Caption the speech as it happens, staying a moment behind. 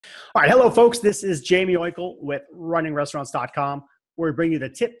All right. Hello, folks. This is Jamie Oikel with runningrestaurants.com, where we bring you the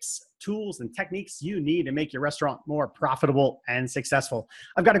tips, tools, and techniques you need to make your restaurant more profitable and successful.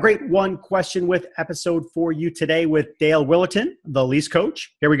 I've got a great one question with episode for you today with Dale Willerton, the lease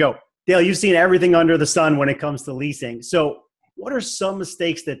coach. Here we go. Dale, you've seen everything under the sun when it comes to leasing. So what are some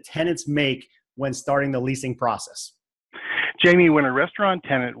mistakes that tenants make when starting the leasing process? Jamie, when a restaurant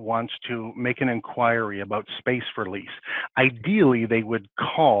tenant wants to make an inquiry about space for lease, ideally they would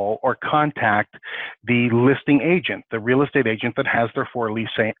call or contact the listing agent, the real estate agent that has their for lease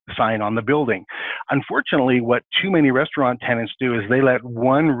sign on the building. Unfortunately, what too many restaurant tenants do is they let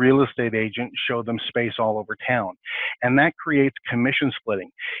one real estate agent show them space all over town, and that creates commission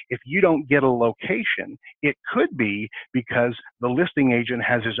splitting. If you don't get a location, it could be because the listing agent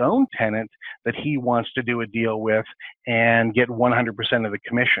has his own tenant that he wants to do a deal with and get 100% of the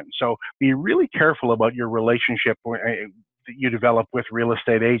commission. So be really careful about your relationship that you develop with real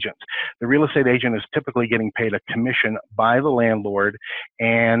estate agents. The real estate agent is typically getting paid a commission by the landlord,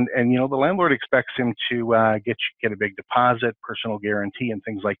 and you know the landlord expects him to get a big deposit, personal guarantee, and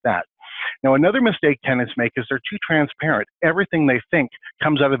things like that. Now, another mistake tenants make is they're too transparent. Everything they think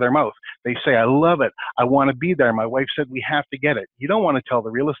comes out of their mouth. They say, I love it. I want to be there. My wife said we have to get it. You don't want to tell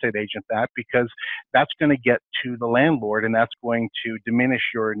the real estate agent that, because that's going to get to the landlord and that's going to diminish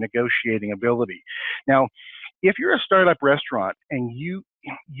your negotiating ability. Now, if you're a startup restaurant and you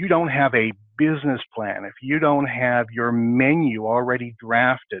don't have a business plan, if you don't have your menu already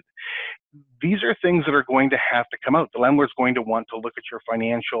drafted, these are things that are going to have to come out. The landlord's going to want to look at your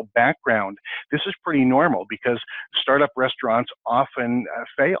financial background. This is pretty normal because startup restaurants often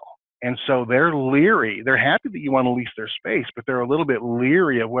fail. And so they're leery. They're happy that you want to lease their space, but they're a little bit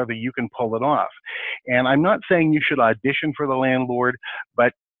leery of whether you can pull it off. And I'm not saying you should audition for the landlord,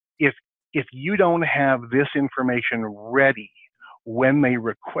 but if you don't have this information ready when they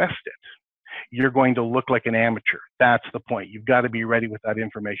request it, you're going to look like an amateur. That's the point. You've got to be ready with that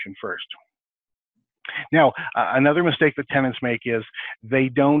information first. Now, another mistake that tenants make is they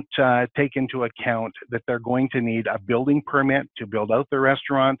don't take into account that they're going to need a building permit to build out their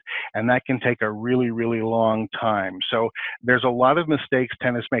restaurant, and that can take a really, really long time. So there's a lot of mistakes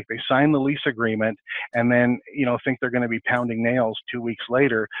tenants make. They sign the lease agreement and then, think they're going to be pounding nails 2 weeks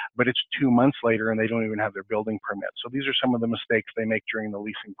later, but it's 2 months later and they don't even have their building permit. So these are some of the mistakes they make during the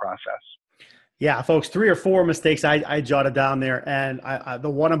leasing process. Yeah, folks, 3 or 4 mistakes I jotted down there. And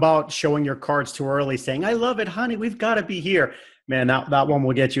the one about showing your cards too early, saying, I love it, honey, we've got to be here. Man, that one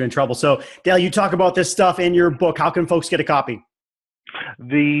will get you in trouble. So, Dale, you talk about this stuff in your book. How can folks get a copy?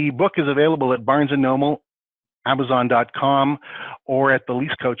 The book is available at Barnes & Noble, Amazon.com, or at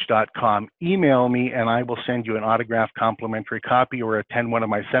theleasecoach.com. Email me and I will send you an autographed complimentary copy, or attend one of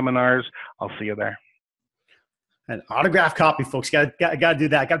my seminars. I'll see you there. An autographed copy, folks. Got to do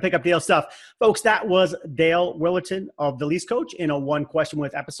that. Got to pick up Dale's stuff. Folks, that was Dale Willerton of The Lease Coach in a One Question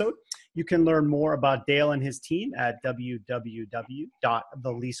With episode. You can learn more about Dale and his team at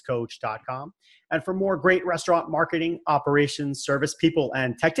www.theleasecoach.com. And for more great restaurant marketing, operations, service, people,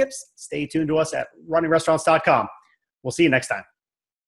 and tech tips, stay tuned to us at runningrestaurants.com. We'll see you next time.